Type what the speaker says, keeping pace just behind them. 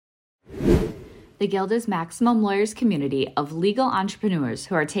The Guild is Maximum Lawyers' community of legal entrepreneurs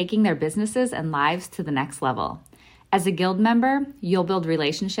who are taking their businesses and lives to the next level. As a Guild member, you'll build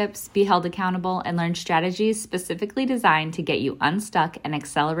relationships, be held accountable, and learn strategies specifically designed to get you unstuck and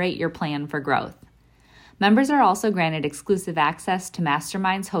accelerate your plan for growth. Members are also granted exclusive access to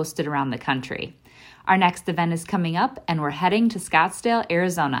masterminds hosted around the country. Our next event is coming up, and we're heading to Scottsdale,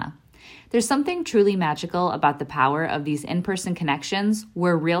 Arizona. There's something truly magical about the power of these in-person connections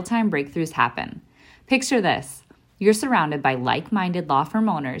where real-time breakthroughs happen. Picture this. You're surrounded by like-minded law firm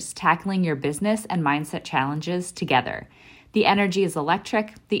owners tackling your business and mindset challenges together. The energy is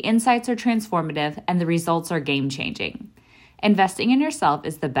electric, the insights are transformative, and the results are game-changing. Investing in yourself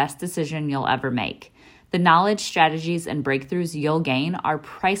is the best decision you'll ever make. The knowledge, strategies, and breakthroughs you'll gain are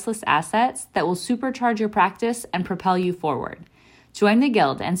priceless assets that will supercharge your practice and propel you forward. Join the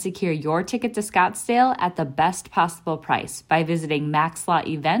Guild and secure your ticket to Scottsdale at the best possible price by visiting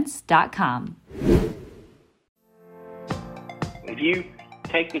maxlawevents.com. If you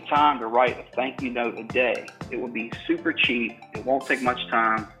take the time to write a thank you note a day, it will be super cheap, it won't take much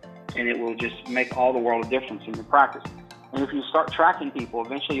time, and it will just make all the world of difference in your practice. And if you start tracking people,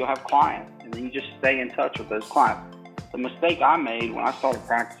 eventually you'll have clients, and then you just stay in touch with those clients. The mistake I made when I started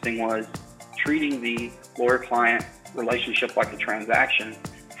practicing was treating the lawyer-client relationship like a transaction,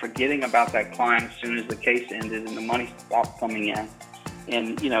 forgetting about that client as soon as the case ended and the money stopped coming in.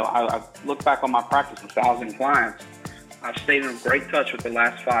 And, I look back on my practice, 1,000 clients. I've stayed in great touch with the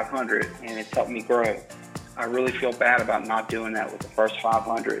last 500, and it's helped me grow. I really feel bad about not doing that with the first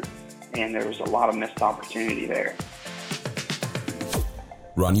 500, and there was a lot of missed opportunity there.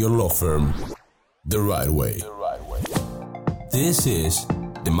 Run your law firm the right way. This is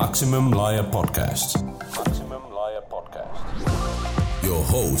the Maximum Lawyer Podcast. Your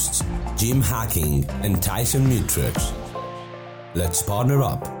hosts, Jim Hacking and Tyson Mutrux. Let's partner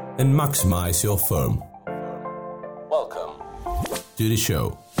up and maximize your firm. Welcome to the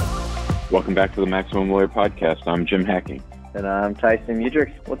show. Welcome back to the Maximum Lawyer Podcast. I'm Jim Hacking. And I'm Tyson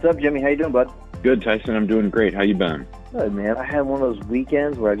Mutrux. What's up, Jimmy? How you doing, bud? Good, Tyson. I'm doing great. How you been? Good, man. I had one of those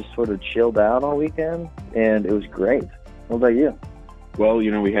weekends where I just sort of chilled out all weekend, and it was great. What about you? Well,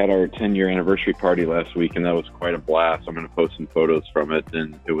 we had our 10-year anniversary party last week, and that was quite a blast. I'm going to post some photos from it,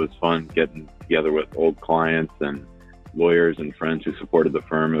 and it was fun getting together with old clients and lawyers and friends who supported the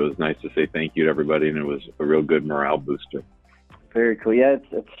firm. It was nice to say thank you to everybody, and it was a real good morale booster. Very cool. Yeah,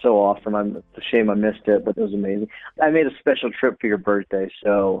 it's so awesome. It's a shame I missed it, but it was amazing. I made a special trip for your birthday,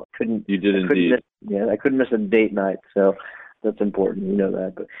 so You did indeed. I couldn't miss a date night, so that's important. You know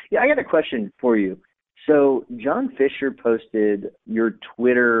that. But yeah, I got a question for you. So John Fisher posted your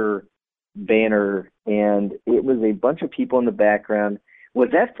Twitter banner, and it was a bunch of people in the background. Was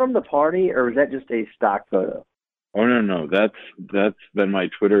that from the party, or was that just a stock photo? Oh, no. That's been my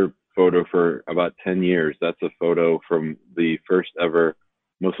Twitter photo for about 10 years. That's a photo from the first ever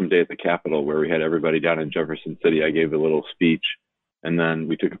Muslim Day at the Capitol, where we had everybody down in Jefferson City. I gave a little speech, and then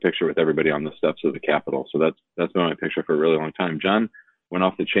we took a picture with everybody on the steps of the Capitol. So that's been my picture for a really long time. John went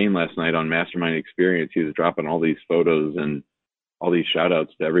off the chain last night on Mastermind Experience. He was dropping all these photos and all these shout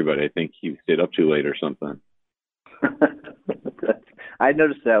outs to everybody. I think he stayed up too late or something. I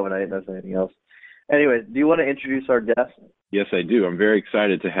noticed that when I didn't notice anything else. Anyways, do you want to introduce our guest? Yes, I do. I'm very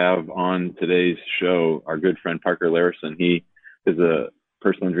excited to have on today's show our good friend Parker Layrisson. He is a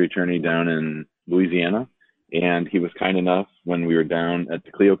personal injury attorney down in Louisiana, and he was kind enough when we were down at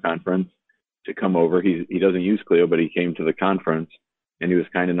the Clio conference to come over. He doesn't use Clio, but he came to the conference, and he was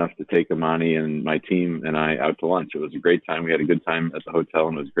kind enough to take Amani and my team and I out to lunch. It was a great time. We had a good time at the hotel,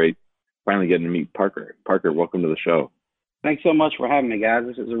 and it was great finally getting to meet Parker. Parker, welcome to the show. Thanks so much for having me, guys.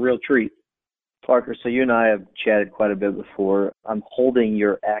 This is a real treat. Parker, so you and I have chatted quite a bit before. I'm holding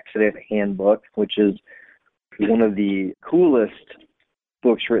your accident handbook, which is one of the coolest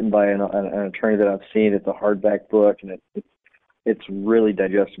books written by an attorney that I've seen. It's a hardback book, and it's really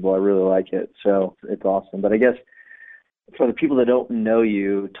digestible. I really like it, so it's awesome. But I guess for the people that don't know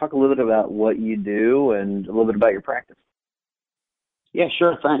you, talk a little bit about what you do and a little bit about your practice. Yeah,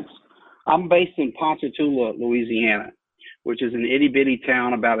 sure, thanks. I'm based in Ponchatoula, Louisiana, which is an itty-bitty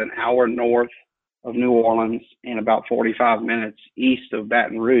town about an hour north of New Orleans and about 45 minutes east of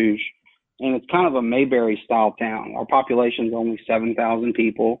Baton Rouge. And it's kind of a Mayberry-style town. Our population is only 7,000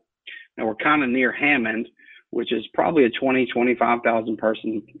 people, and we're kind of near Hammond, which is probably a 25,000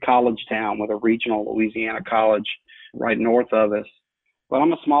 person college town with a regional Louisiana college right north of us. But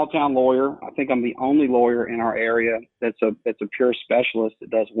I'm a small town lawyer. I think I'm the only lawyer in our area that's a pure specialist that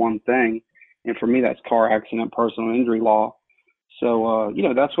does one thing. And for me, that's car accident, personal injury law. So,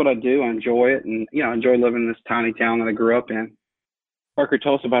 that's what I do. I enjoy it, and, I enjoy living in this tiny town that I grew up in. Parker,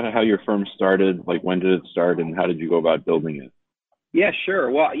 tell us about how your firm started. Like, when did it start, and how did you go about building it? Yeah,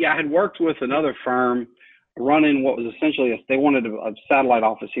 sure. Well, yeah, I had worked with another firm running what was essentially they wanted a satellite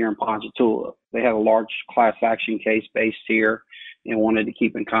office here in Ponchatoula. They had a large class action case based here and wanted to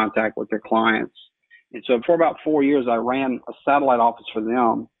keep in contact with their clients. And so for about 4 years, I ran a satellite office for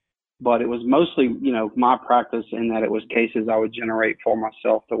them, but it was mostly, my practice in that it was cases I would generate for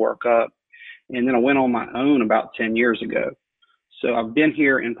myself to work up. And then I went on my own about 10 years ago. So I've been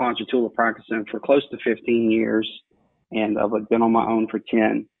here in Ponchatoula practicing for close to 15 years, and I've been on my own for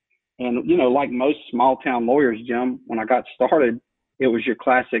 10. And, like most small town lawyers, Jim, when I got started, it was your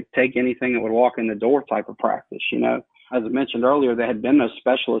classic take anything that would walk in the door type of practice. As I mentioned earlier, there had been no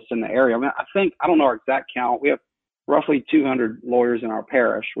specialists in the area. I don't know our exact count. We have roughly 200 lawyers in our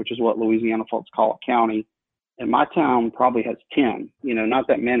parish, which is what Louisiana folks call a county. And my town probably has 10, not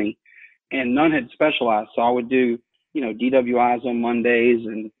that many. And none had specialized. So I would do, DWIs on Mondays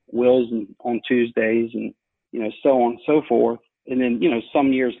and wills on Tuesdays and, so on and so forth. And then,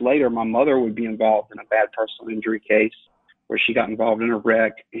 some years later, my mother would be involved in a bad personal injury case where she got involved in a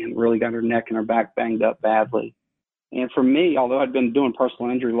wreck and really got her neck and her back banged up badly. And for me, although I'd been doing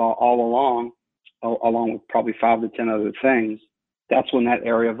personal injury law all along with probably 5 to 10 other things, that's when that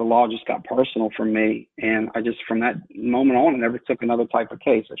area of the law just got personal for me. And I just, from that moment on, I never took another type of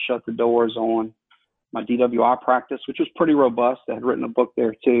case. I shut the doors on my DWI practice, which was pretty robust. I had written a book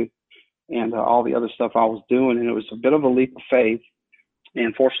there too, and all the other stuff I was doing. And it was a bit of a leap of faith.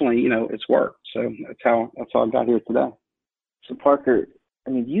 And fortunately, it's worked. So that's how I got here today. So Parker,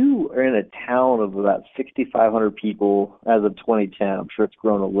 you are in a town of about 6,500 people as of 2010. I'm sure it's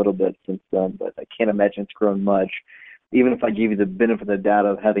grown a little bit since then, but I can't imagine it's grown much. Even if I give you the benefit of the doubt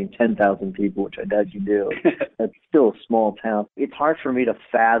of having 10,000 people, which I doubt you do, that's still a small town. It's hard for me to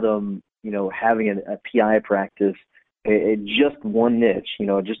fathom, having a PI practice, just one niche,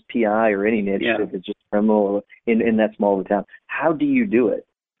 just PI or any niche, if it's just criminal in that small of a town. How do you do it?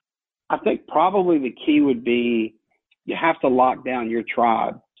 I think probably the key would be you have to lock down your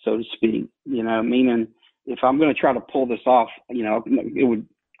tribe, so to speak, meaning if I'm going to try to pull this off, I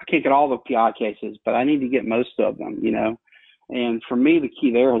can't get all the PI cases, but I need to get most of them, and for me, the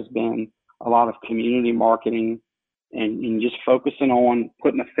key there has been a lot of community marketing and just focusing on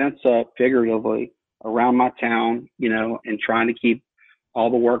putting a fence up figuratively around my town, and trying to keep all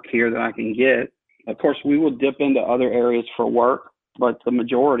the work here that I can get. Of course, we will dip into other areas for work, but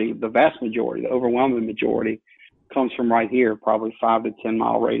the vast majority, the overwhelming majority comes from right here, probably 5 to 10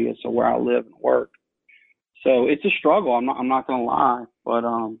 mile radius of where I live and work. So it's a struggle. I'm not going to lie, but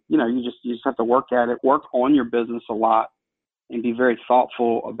you just have to work at it, work on your business a lot, and be very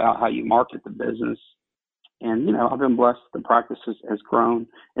thoughtful about how you market the business. And I've been blessed. The practice has grown.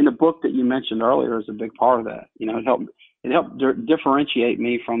 And the book that you mentioned earlier is a big part of that. It helped differentiate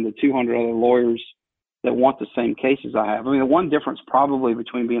me from the 200 other lawyers that want the same cases I have. The one difference probably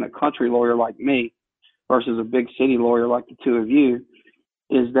between being a country lawyer like me versus a big city lawyer like the two of you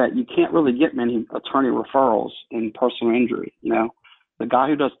is that you can't really get many attorney referrals in personal injury. The guy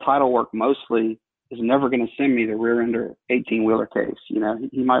who does title work mostly is never going to send me the rear ender 18-wheeler case.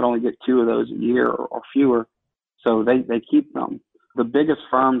 He might only get 2 of those a year or fewer. So they keep them. The biggest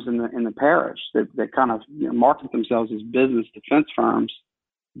firms in the parish that kind of market themselves as business defense firms,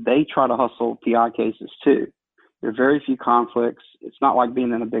 they try to hustle PI cases too. There are very few conflicts. It's not like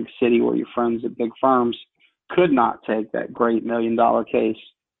being in a big city where your friends at big firms could not take that great $1 million case.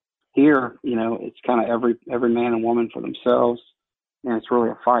 Here, it's kind of every man and woman for themselves, and it's really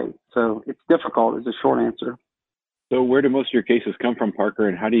a fight. So it's difficult is the short answer. So where do most of your cases come from, Parker,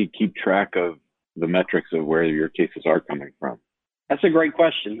 and how do you keep track of the metrics of where your cases are coming from? That's a great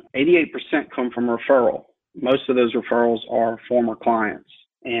question. 88% come from referral. Most of those referrals are former clients,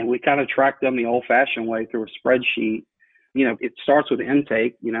 and we kind of track them the old-fashioned way through a spreadsheet. It starts with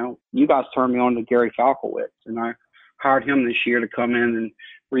intake. You guys turned me on to Gary Falkowitz, and I hired him this year to come in and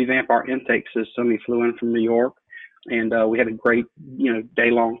revamp our intake system. He flew in from New York, and we had a great,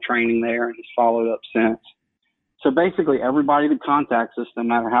 day-long training there, and he's followed up since. So basically, everybody that contacts us, no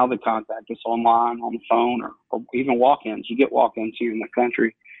matter how they contact us, online, on the phone, or even walk-ins, you get walk-ins here in the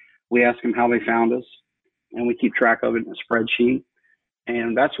country, we ask them how they found us, and we keep track of it in a spreadsheet.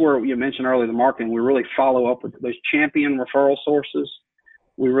 And that's where you mentioned earlier the marketing. We really follow up with those champion referral sources.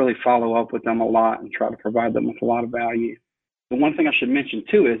 We really follow up with them a lot and try to provide them with a lot of value. The one thing I should mention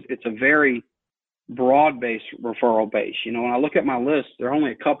too is it's a very broad-based referral base. When I look at my list, there are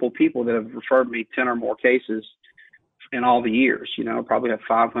only a couple people that have referred me 10 or more cases in all the years. I probably have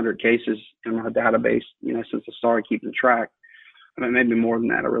 500 cases in my database, since I started keeping track. Maybe more than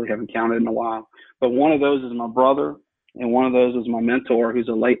that. I really haven't counted in a while. But one of those is my brother. And one of those was my mentor, who's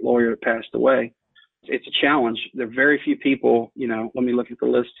a late lawyer that passed away. It's a challenge. There are very few people, let me look at the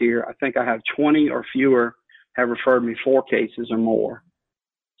list here. I think I have 20 or fewer have referred me 4 cases or more.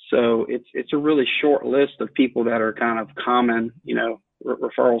 So it's a really short list of people that are kind of common,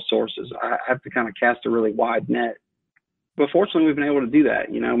 referral sources. I have to kind of cast a really wide net. But fortunately, we've been able to do that.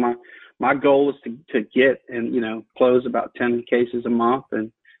 My goal is to get and, close about 10 cases a month.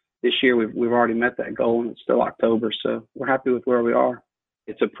 And this year we've already met that goal, and it's still October. So we're happy with where we are.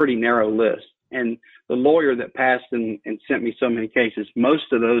 It's a pretty narrow list. And the lawyer that passed and sent me so many cases, most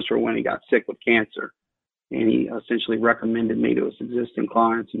of those were when he got sick with cancer. And he essentially recommended me to his existing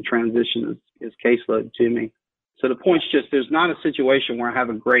clients and transitioned his caseload to me. So the point's just, there's not a situation where I have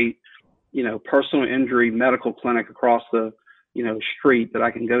a great, personal injury medical clinic across the, street that I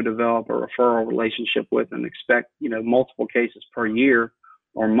can go develop a referral relationship with and expect, multiple cases per year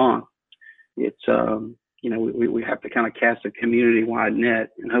or month. It's, we have to kind of cast a community-wide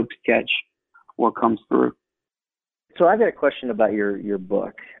net and hope to catch what comes through. So I've got a question about your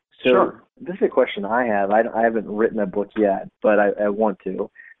book. So Sure. This is a question I have. I haven't written a book yet, but I want to.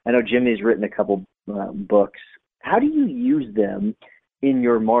 I know Jimmy's written a couple books. How do you use them in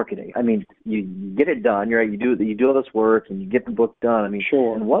your marketing? I mean, you get it done, right? You do all this work and you get the book done. I mean,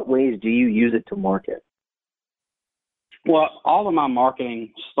 Sure. In what ways do you use it to market? Well, all of my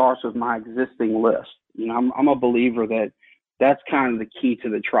marketing starts with my existing list. I'm a believer that that's kind of the key to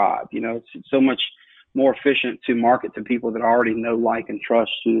the tribe. It's so much more efficient to market to people that already know, like, and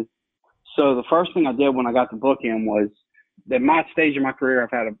trust you. So the first thing I did when I got the book in was, at my stage of my career,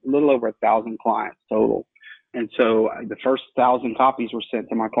 I've had a little over 1,000 clients total. And so the first 1,000 copies were sent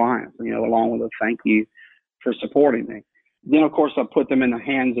to my clients, along with a thank you for supporting me. Then, of course, I put them in the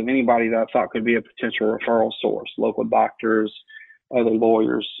hands of anybody that I thought could be a potential referral source, local doctors, other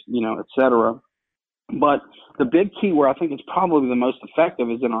lawyers, et cetera. But the big key where I think it's probably the most effective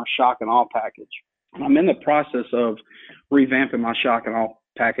is in our shock and awe package. And I'm in the process of revamping my shock and awe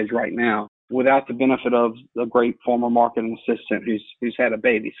package right now without the benefit of the great former marketing assistant who's had a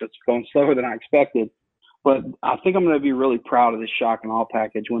baby. So it's going slower than I expected. But I think I'm going to be really proud of this shock and awe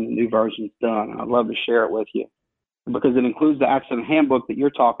package when the new version's done. I'd love to share it with you because it includes the accident handbook that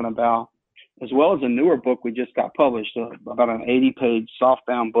you're talking about, as well as a newer book we just got published, about an 80-page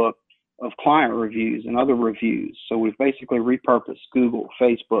softbound book of client reviews and other reviews. So we've basically repurposed Google,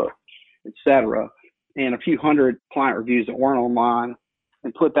 Facebook, et cetera, and a few hundred client reviews that weren't online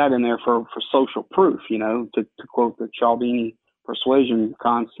and put that in there for social proof, to quote the Cialdini persuasion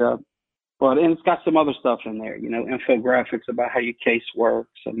concept. And it's got some other stuff in there, infographics about how your case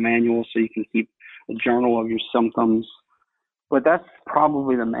works, a manual so you can keep a journal of your symptoms. But that's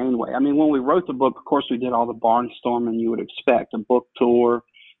probably the main way. I mean, when we wrote the book, of course, we did all the barnstorming you would expect, a book tour.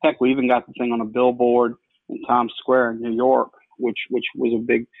 Heck, we even got the thing on a billboard in Times Square in New York, which was a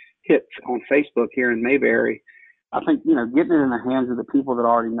big hit on Facebook here in Mayberry. I think, getting it in the hands of the people that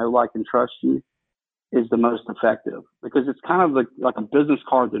already know, like, and trust you is the most effective because it's kind of like a business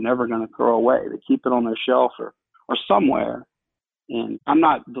card they're never going to throw away. They keep it on their shelf or somewhere. And I'm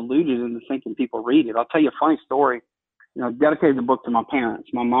not deluded into thinking people read it. I'll tell you a funny story. I dedicated the book to my parents.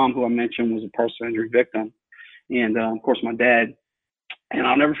 My mom, who I mentioned, was a personal injury victim. And, of course, my dad. And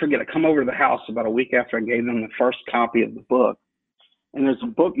I'll never forget, I come over to the house about a week after I gave them the first copy of the book. And there's a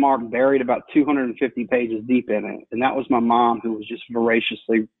bookmark buried about 250 pages deep in it. And that was my mom, who was just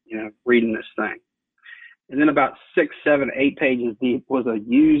voraciously, reading this thing. And then about 6, 7, 8 pages deep was a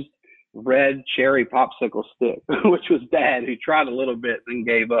used red cherry popsicle stick, which was Dad, who tried a little bit and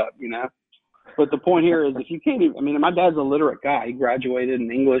gave up, But the point here is if you can't even, my dad's a literate guy. He graduated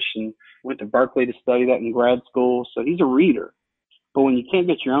in English and went to Berkeley to study that in grad school. So he's a reader. But when you can't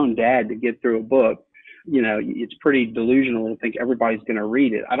get your own dad to get through a book, it's pretty delusional to think everybody's going to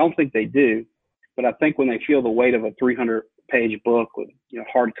read it. I don't think they do. But I think when they feel the weight of a 300-page book with,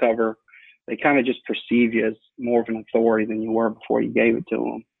 hardcover, they kind of just perceive you as more of an authority than you were before you gave it to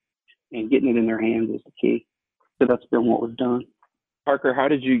them. And getting it in their hands is the key. So that's been what we've done. Parker, how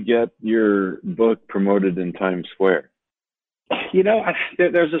did you get your book promoted in Times Square?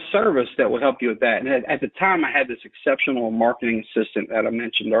 There's a service that will help you with that. And at the time, I had this exceptional marketing assistant that I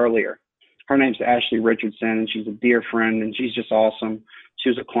mentioned earlier. Her name's Ashley Richardson, and she's a dear friend, and she's just awesome. She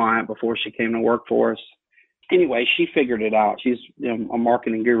was a client before she came to work for us. Anyway, she figured it out. She's a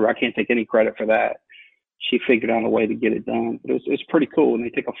marketing guru. I can't take any credit for that. She figured out a way to get it done. But it's pretty cool. And they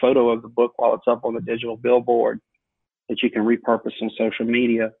take a photo of the book while it's up on the digital billboard that you can repurpose on social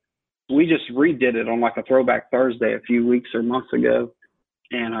media. We just redid it on like a Throwback Thursday a few weeks or months ago.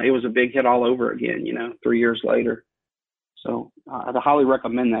 And it was a big hit all over again, 3 years later. So I'd highly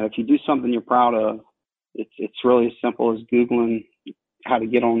recommend that. If you do something you're proud of, It's really as simple as Googling how to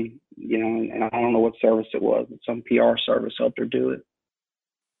get on, and I don't know what service it was, but some PR service helped her do it.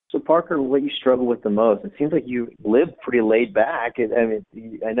 So Parker, what you struggle with the most? It seems like you live pretty laid back.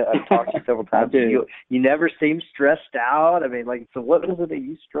 I know I've talked to you several times. You never seem stressed out. So what is it that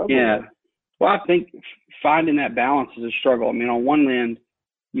you struggle with? Well, I think finding that balance is a struggle. On one end,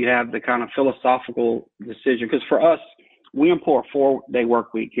 you have the kind of philosophical decision, because for us, we employ a 4-day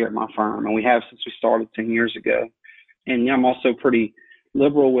work week here at my firm, and we have since we started 10 years ago. And I'm also pretty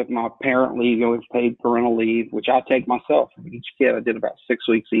liberal with my parent leave. We've paid parental leave, which I take myself. Each kid, I did about 6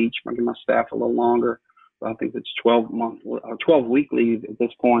 weeks each. I give my staff a little longer. I think it's 12-week leave at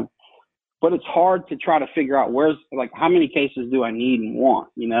this point. But it's hard to try to figure out how many cases do I need and want,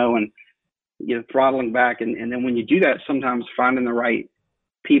 and throttling back. And then when you do that, sometimes finding the right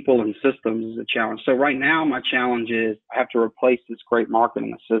people and systems is a challenge. So right now, my challenge is I have to replace this great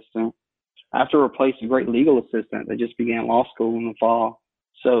marketing assistant. I have to replace a great legal assistant that just began law school in the fall.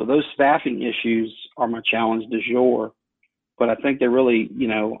 So those staffing issues are my challenge du jour. But I think they're really,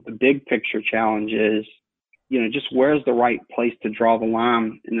 the big picture challenge is, just where's the right place to draw the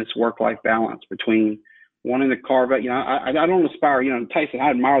line in this work-life balance between wanting to carve out, I don't aspire, Tyson, I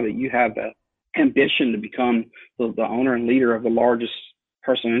admire that you have the ambition to become the owner and leader of the largest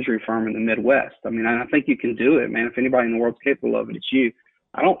personal injury firm in the Midwest. I think you can do it, man. If anybody in the world's capable of it, it's you.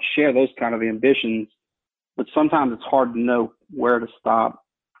 I don't share those kind of ambitions, but sometimes it's hard to know where to stop,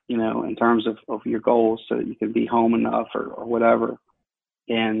 in terms of your goals so that you can be home enough or whatever.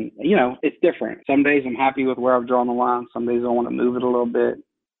 And, it's different. Some days I'm happy with where I've drawn the line. Some days I want to move it a little bit.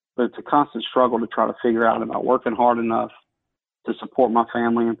 But it's a constant struggle to try to figure out, am I working hard enough to support my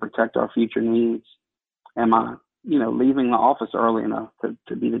family and protect our future needs? Am I, leaving the office early enough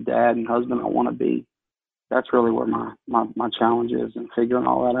to be the dad and husband I want to be? That's really where my challenge is in figuring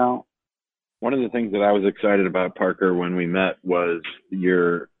all that out. One of the things that I was excited about, Parker, when we met was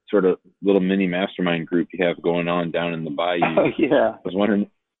your sort of little mini mastermind group you have going on down in the bayou. Oh, yeah. I was wondering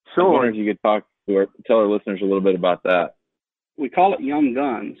if you could tell our listeners a little bit about that. We call it Young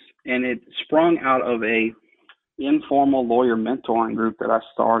Guns, and it sprung out of a informal lawyer mentoring group that I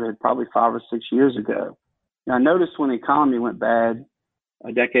started probably 5 or 6 years ago. Now, I noticed when the economy went bad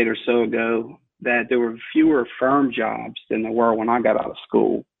a decade or so ago that there were fewer firm jobs than there were when I got out of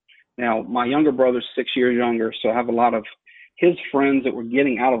school. Now, my younger brother's 6 years younger, so I have a lot of his friends that were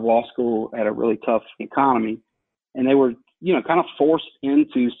getting out of law school at a really tough economy, and they were, kind of forced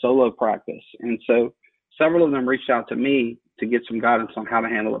into solo practice. And so several of them reached out to me to get some guidance on how to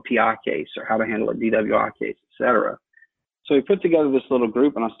handle a PI case or how to handle a DWI case, et cetera. So we put together this little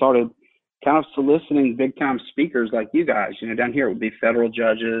group, and I started kind of soliciting big-time speakers like you guys. Down here it would be federal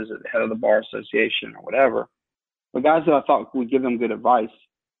judges, or the head of the Bar Association or whatever, but guys that I thought would give them good advice.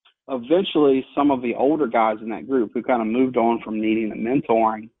 Eventually, some of the older guys in that group who kind of moved on from needing the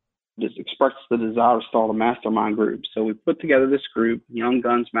mentoring just expressed the desire to start a mastermind group. So we put together this group, Young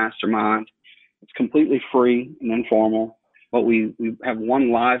Guns Mastermind. It's completely free and informal, but we have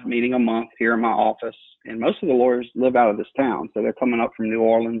one live meeting a month here in my office, and most of the lawyers live out of this town. So they're coming up from New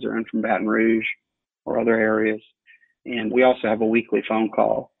Orleans or in from Baton Rouge or other areas. And we also have a weekly phone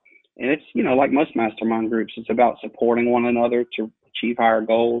call. And it's, like most mastermind groups, it's about supporting one another to achieve higher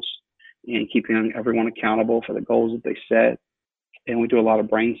goals and keeping everyone accountable for the goals that they set. And we do a lot of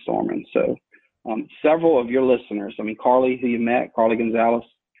brainstorming. So several of your listeners, Carly, who you met, Carly Gonzalez,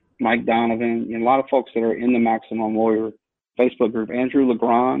 Mike Donovan, a lot of folks that are in the Maximum Lawyer Facebook group, Andrew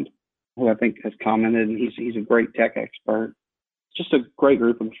LeGrand, who I think has commented, and he's a great tech expert. Just a great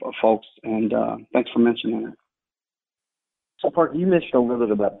group of folks, and thanks for mentioning it. So, Parker, you mentioned a little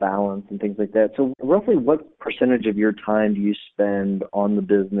bit about balance and things like that. So roughly what percentage of your time do you spend on the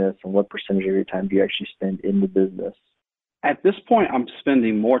business, and what percentage of your time do you actually spend in the business? At this point, I'm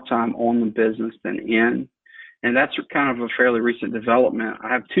spending more time on the business than in, and that's kind of a fairly recent development.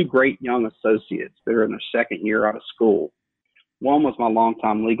 I have 2 great young associates that are in their second year out of school. One was my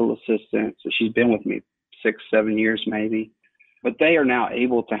longtime legal assistant, so she's been with me 6-7 years maybe, but they are now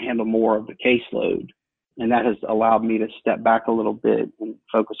able to handle more of the caseload. And that has allowed me to step back a little bit and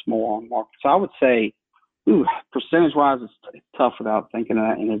focus more on market. So I would say, percentage-wise, it's tough without thinking of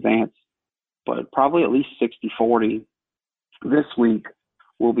that in advance, but probably at least 60-40 this week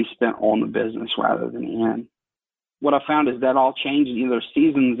will be spent on the business rather than in. What I found is that all changes. There's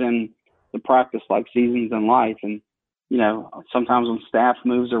seasons in the practice like seasons in life. And, sometimes when staff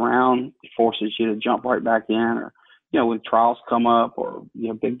moves around, it forces you to jump right back in, or, when trials come up or,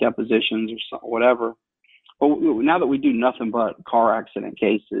 big depositions or whatever. But now that we do nothing but car accident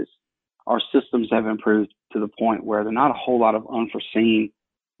cases, our systems have improved to the point where there are not a whole lot of unforeseen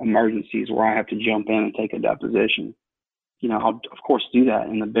emergencies where I have to jump in and take a deposition. I'll of course do that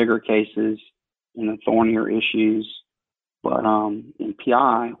in the bigger cases, in the thornier issues. But in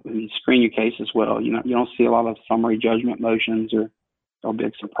PI, when you screen your cases well, you don't see a lot of summary judgment motions or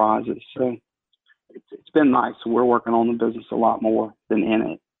big surprises. So it's been nice. We're working on the business a lot more than in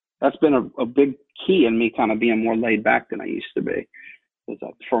it. That's been a big key in me kind of being more laid back than I used to be.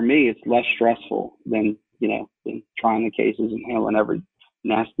 For me, it's less stressful than trying the cases and handling every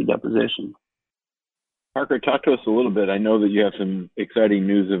nasty deposition. Parker, talk to us a little bit. I know that you have some exciting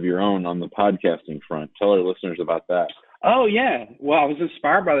news of your own on the podcasting front. Tell our listeners about that. Oh, yeah. Well, I was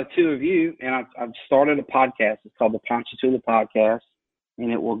inspired by the two of you, and I've started a podcast. It's called the Ponchatoula Podcast,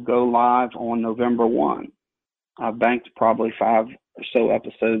 and it will go live on November 1. I've banked probably 5 or so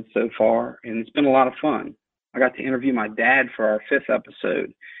episodes so far, and it's been a lot of fun. I got to interview my dad for our 5th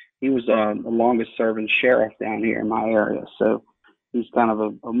episode. He was the longest serving sheriff down here in my area, so he's kind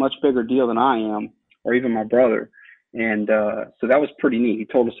of a much bigger deal than I am, or even my brother. And so that was pretty neat. He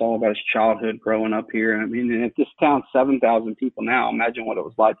told us all about his childhood growing up here. And I mean, and if this town's 7,000 people now, imagine what it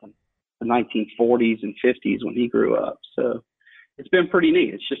was like in the 1940s and 50s when he grew up. So it's been pretty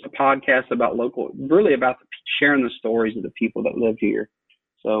neat. It's just a podcast about really about sharing the stories of the people that live here.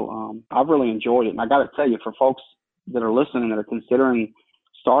 So I've really enjoyed it. And I got to tell you, for folks that are listening that are considering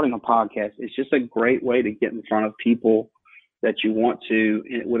starting a podcast, it's just a great way to get in front of people that you want to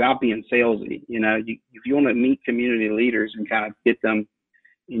without being salesy. If you want to meet community leaders and kind of get them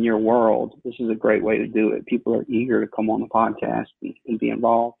in your world, this is a great way to do it. People are eager to come on the podcast and be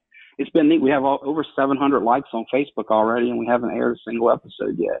involved. It's been neat. We have over 700 likes on Facebook already, and we haven't aired a single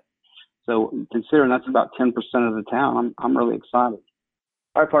episode yet. So considering that's about 10% of the town, I'm really excited.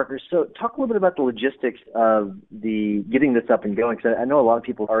 All right, Parker. So talk a little bit about the logistics of the getting this up and going, because I know a lot of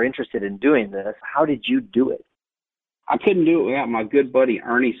people are interested in doing this. How did you do it? I couldn't do it without my good buddy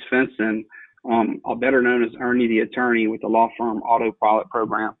Ernie Svensson, better known as Ernie the attorney with the law firm Autopilot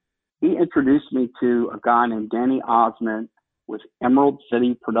Program. He introduced me to a guy named Danny Osmond with Emerald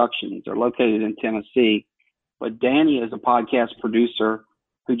City Productions. They're located in Tennessee, but Danny is a podcast producer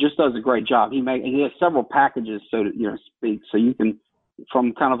who just does a great job. He has several packages, so to speak. So you can,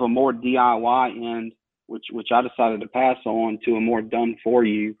 from kind of a more DIY end, which I decided to pass on, to a more done for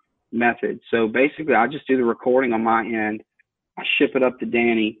you method. So basically, I just do the recording on my end. I ship it up to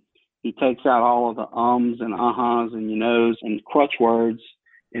Danny. He takes out all of the ums and ahas and and crutch words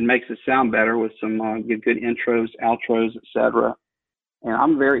and makes it sound better with some good intros, outros, etc. And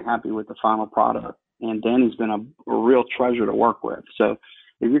I'm very happy with the final product. And Danny's been a real treasure to work with. So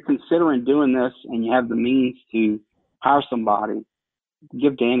if you're considering doing this and you have the means to hire somebody,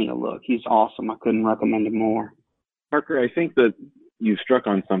 give Danny a look. He's awesome. I couldn't recommend him more. Parker, I think that you struck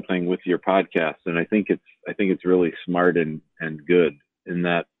on something with your podcast, and I think it's really smart and good in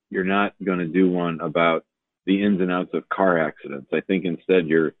that you're not going to do one about the ins and outs of car accidents. I think instead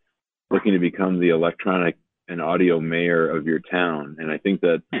you're looking to become the electronic and audio mayor of your town. And I think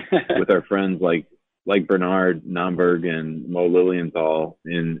that with our friends like Bernard Nomberg and Mo Lilienthal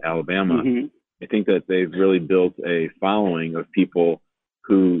in Alabama, mm-hmm. I think that they've really built a following of people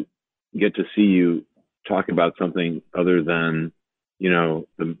who get to see you talk about something other than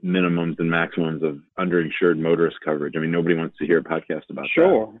the minimums and maximums of underinsured motorist coverage. I mean, nobody wants to hear a podcast about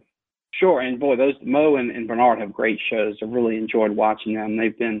that. Sure. And boy, those Mo and Bernard have great shows. I've really enjoyed watching them.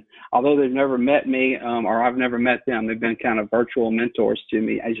 Although they've never met me, or I've never met them, they've been kind of virtual mentors to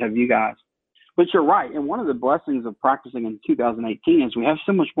me, as have you guys. But you're right. And one of the blessings of practicing in 2018 is we have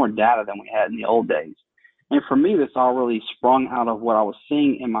so much more data than we had in the old days. And for me, this all really sprung out of what I was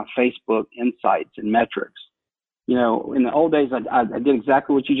seeing in my Facebook insights and metrics. In the old days, I did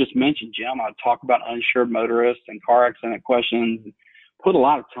exactly what you just mentioned, Jim. I'd talk about uninsured motorists and car accident questions, put a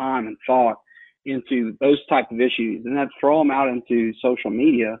lot of time and thought into those type of issues, and I'd throw them out into social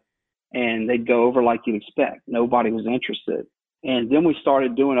media, and they'd go over like you'd expect. Nobody was interested. And then we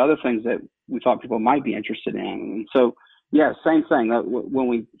started doing other things that we thought people might be interested in. And so, yeah, same thing. When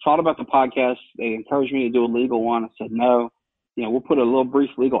we thought about the podcast, they encouraged me to do a legal one. I said, no, we'll put a little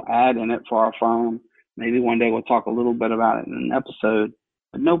brief legal ad in it for our firm. Maybe one day we'll talk a little bit about it in an episode,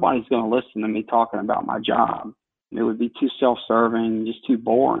 but nobody's going to listen to me talking about my job. It would be too self-serving, just too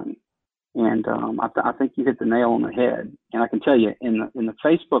boring. And I think you hit the nail on the head. And I can tell you, in the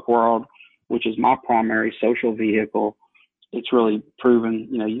Facebook world, which is my primary social vehicle, it's really proven,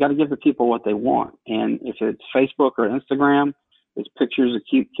 you got to give the people what they want. And if it's Facebook or Instagram, it's pictures of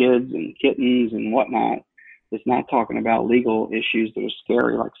cute kids and kittens and whatnot. It's not talking about legal issues that are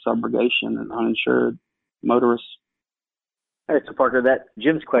scary like subrogation and uninsured motorists. All right, so Parker, that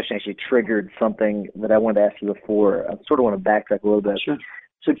Jim's question actually triggered something that I wanted to ask you before. I sort of want to backtrack a little bit. Sure.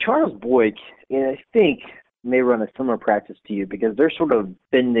 So Charles Boyk, I think, may run a similar practice to you because they're sort of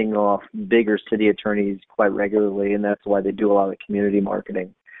fending off bigger city attorneys quite regularly, and that's why they do a lot of community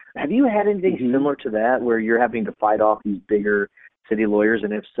marketing. Have you had anything similar to that where you're having to fight off these bigger city lawyers,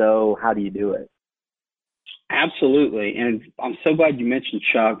 and if so, how do you do it? Absolutely. And I'm so glad you mentioned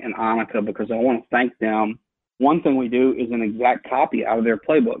Chuck and Annika because I want to thank them. One thing we do is an exact copy out of their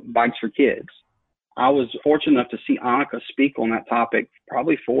playbook, Bikes for Kids. I was fortunate enough to see Annika speak on that topic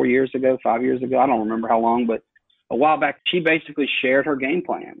probably 4 years ago, 5 years ago. I don't remember how long, but a while back, she basically shared her game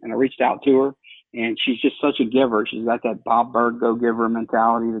plan. And I reached out to her, and she's just such a giver. She's got that Bob Berg go-giver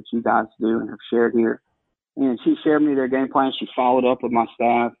mentality that you guys do and have shared here. And she shared me their game plan. She followed up with my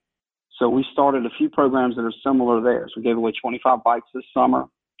staff. So we started a few programs that are similar to theirs. We gave away 25 bikes this summer.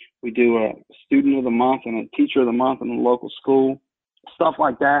 We do a student of the month and a teacher of the month in the local school, stuff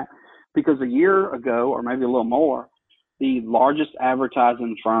like that. Because a year ago, or maybe a little more, the largest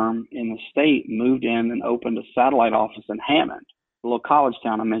advertising firm in the state moved in and opened a satellite office in Hammond, the little college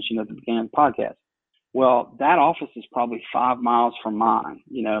town I mentioned at the beginning of the podcast. Well, that office is probably 5 miles from mine.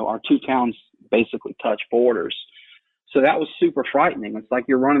 You know, our two towns basically touch borders. So that was super frightening. It's like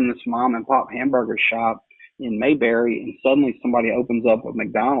you're running this mom and pop hamburger shop in Mayberry and suddenly somebody opens up a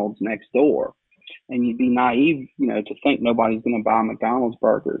McDonald's next door. And you'd be naive, you know, to think nobody's going to buy McDonald's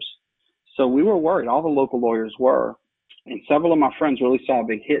burgers. So we were worried. All the local lawyers were. And several of my friends really saw a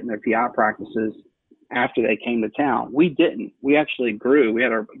big hit in their PI practices after they came to town. We didn't. We actually grew. We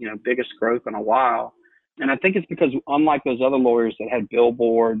had our, biggest growth in a while. And I think it's because unlike those other lawyers that had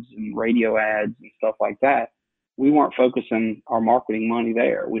billboards and radio ads and stuff like that, we weren't focusing our marketing money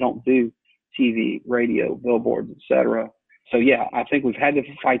there. We don't do TV, radio, billboards, etc. So, yeah, I think we've had to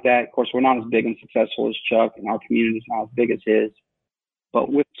fight that. Of course, we're not as big and successful as Chuck, and our community's not as big as his. But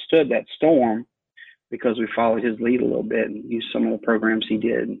we withstood that storm because we followed his lead a little bit and used some of the programs he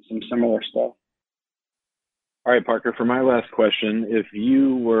did and some similar stuff. All right, Parker, for my last question, if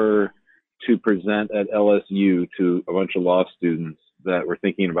you were to present at LSU to a bunch of law students that were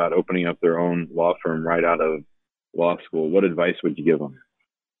thinking about opening up their own law firm right out of law school, what advice would you give them?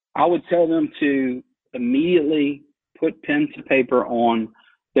 I would tell them to immediately put pen to paper on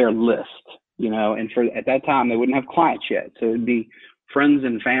their list, and at that time they wouldn't have clients yet. So it'd be friends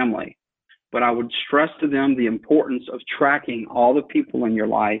and family. But I would stress to them the importance of tracking all the people in your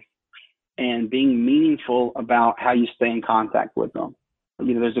life and being meaningful about how you stay in contact with them.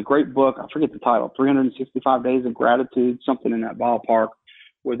 There's a great book, I forget the title, 365 Days of Gratitude, something in that ballpark,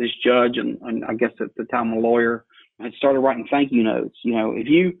 where this judge and I guess at the time a lawyer had started writing thank you notes. If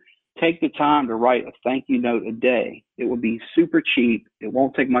you take the time to write a thank you note a day, it will be super cheap, it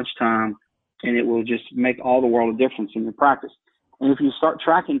won't take much time, and it will just make all the world of difference in your practice. And if you start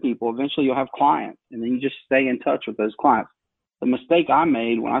tracking people, eventually you'll have clients, and then you just stay in touch with those clients. The mistake I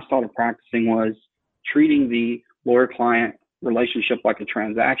made when I started practicing was treating the lawyer-client relationship like a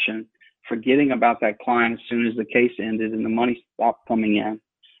transaction, forgetting about that client as soon as the case ended and the money stopped coming in.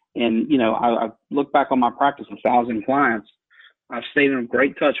 And, I look back on my practice, 1,000 clients. I've stayed in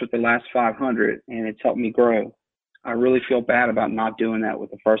great touch with the last 500, and it's helped me grow. I really feel bad about not doing that with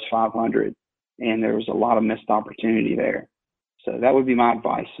the first 500, and there was a lot of missed opportunity there. So that would be my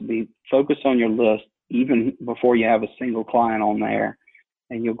advice, to be focused on your list even before you have a single client on there,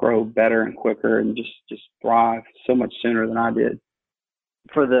 and you'll grow better and quicker and just thrive so much sooner than I did.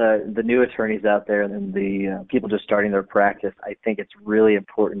 For the new attorneys out there and the people just starting their practice, I think it's really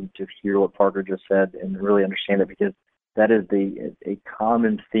important to hear what Parker just said and really understand it, because that is a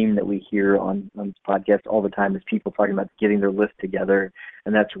common theme that we hear on this podcast all the time, is people talking about getting their list together.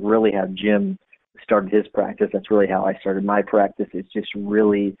 And that's really how Jim started his practice. That's really how I started my practice. It's just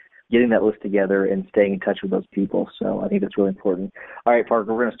really getting that list together and staying in touch with those people. So I think that's really important. All right,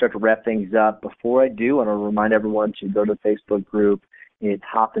 Parker, we're going to start to wrap things up. Before I do, I want to remind everyone to go to the Facebook group. It's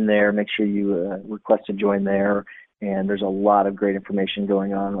hop in there. Make sure you request to join there. And there's a lot of great information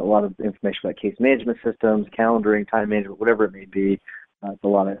going on, a lot of information about case management systems, calendaring, time management, whatever it may be. It's a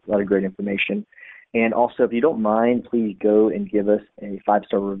lot of great information. And also, if you don't mind, please go and give us a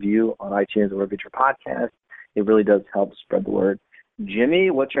 5-star review on iTunes or wherever you get your podcast. It really does help spread the word. Jimmy,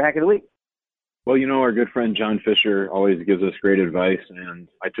 what's your hack of the week? Well, our good friend John Fisher always gives us great advice, and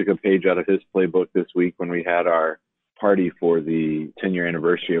I took a page out of his playbook this week when we had our party for the 10-year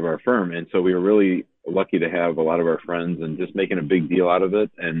anniversary of our firm. And so we were really lucky to have a lot of our friends and just making a big deal out of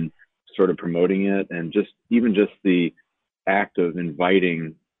it and sort of promoting it. And just the act of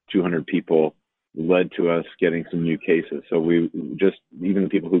inviting 200 people led to us getting some new cases. So even the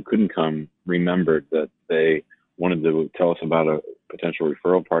people who couldn't come remembered that they wanted to tell us about a potential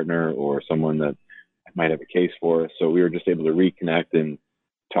referral partner or someone that might have a case for us. So we were just able to reconnect and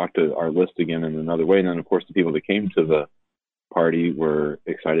talk to our list again in another way. And then, of course, the people that came to the party were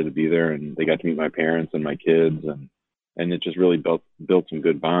excited to be there, and they got to meet my parents and my kids, and it just really built some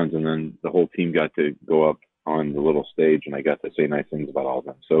good bonds. And then the whole team got to go up on the little stage, and I got to say nice things about all of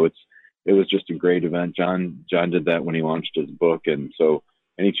them. So it was just a great event. John did that when he launched his book, and so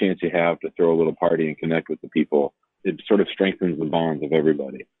any chance you have to throw a little party and connect with the people, it sort of strengthens the bonds of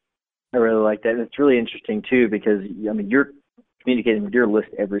everybody. I really like that. And it's really interesting, too, because, I mean, you're communicating with your list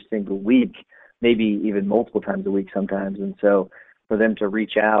every single week, maybe even multiple times a week sometimes. And so for them to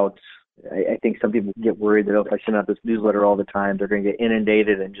reach out, I think some people get worried that, if I send out this newsletter all the time, they're going to get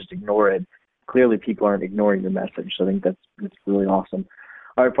inundated and just ignore it. Clearly, people aren't ignoring your message. So I think that's really awesome.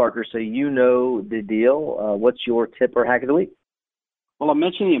 All right, Parker, so you know the deal. What's your tip or hack of the week? Well, I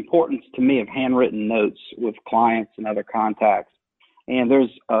mentioned the importance to me of handwritten notes with clients and other contacts. And there's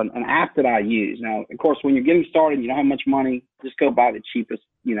an app that I use. Now, of course, when you're getting started, you don't have much money, just go buy the cheapest,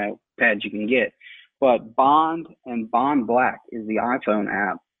 pads you can get. But Bond and Bond Black is the iPhone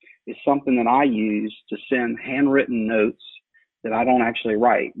app. It's something that I use to send handwritten notes that I don't actually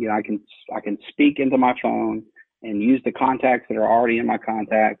write. I can speak into my phone and use the contacts that are already in my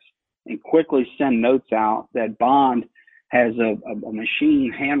contacts and quickly send notes out that Bond has a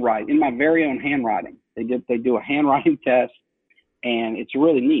machine handwrite in my very own handwriting. They do a handwriting test, and it's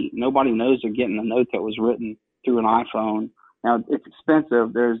really neat. Nobody knows they're getting a note that was written through an iPhone. Now, it's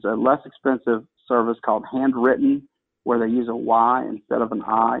expensive. There's a less expensive service called Handwritten, where they use a Y instead of an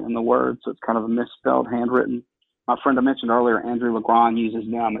I in the word, so it's kind of a misspelled handwritten. My friend I mentioned earlier, Andrew Legrand, uses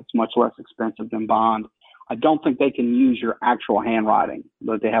them. It's much less expensive than Bond. I don't think they can use your actual handwriting,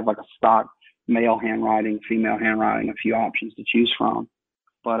 but they have like a stock male handwriting, female handwriting, a few options to choose from.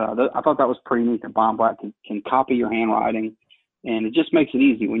 But I thought that was pretty neat that Bond Black can copy your handwriting, and it just makes it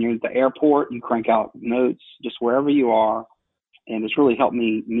easy. When you're at the airport, you crank out notes just wherever you are, and it's really helped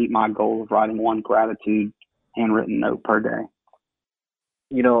me meet my goal of writing one gratitude handwritten note per day.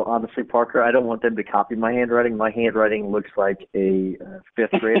 Honestly, Parker, I don't want them to copy my handwriting. My handwriting looks like a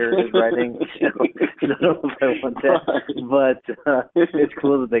fifth grader is writing. So I don't know if I want that, but it's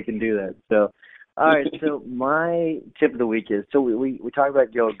cool that they can do that. So, all right. So my tip of the week is, so we talk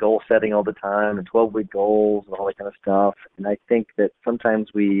about goal setting all the time and 12-week goals and all that kind of stuff. And I think that sometimes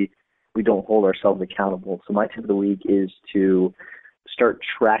we don't hold ourselves accountable. So my tip of the week is to start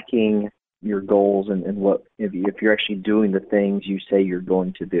tracking your goals and what if you're actually doing the things you say you're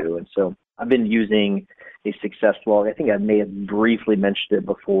going to do. And so I've been using a success log. I think I may have briefly mentioned it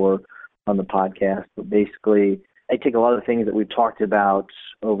before on the podcast, but basically I take a lot of the things that we've talked about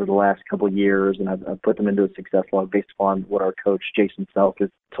over the last couple of years, and I've put them into a success log based upon what our coach Jason Selk has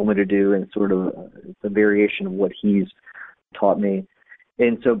told me to do, and sort of a variation of what he's taught me.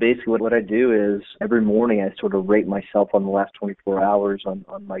 And so basically what I do is every morning I sort of rate myself on the last 24 hours on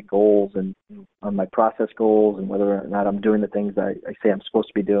my goals and on my process goals and whether or not I'm doing the things I say I'm supposed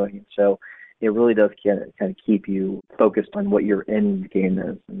to be doing. And so it really does kind of keep you focused on what your end game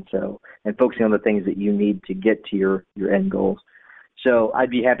is, and focusing on the things that you need to get to your end goals. So I'd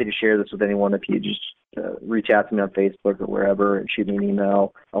be happy to share this with anyone. If you just reach out to me on Facebook or wherever and shoot me an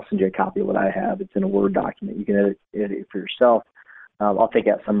email, I'll send you a copy of what I have. It's in a Word document. You can edit it for yourself. I'll take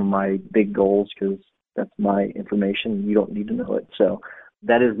out some of my big goals because that's my information. You don't need to know it. So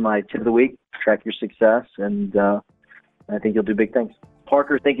that is my tip of the week. Track your success, and I think you'll do big things.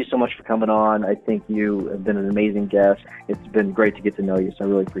 Parker, thank you so much for coming on. I think you have been an amazing guest. It's been great to get to know you, so I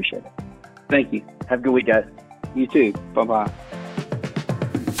really appreciate it. Thank you. Have a good week, guys. You too. Bye-bye.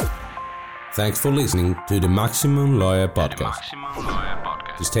 Thanks for listening to the Maximum Lawyer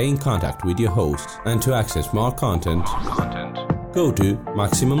Podcast. To stay in contact with your host and to access more content, go to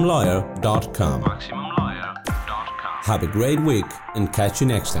MaximumLawyer.com. Have a great week and catch you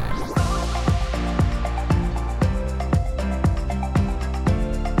next time.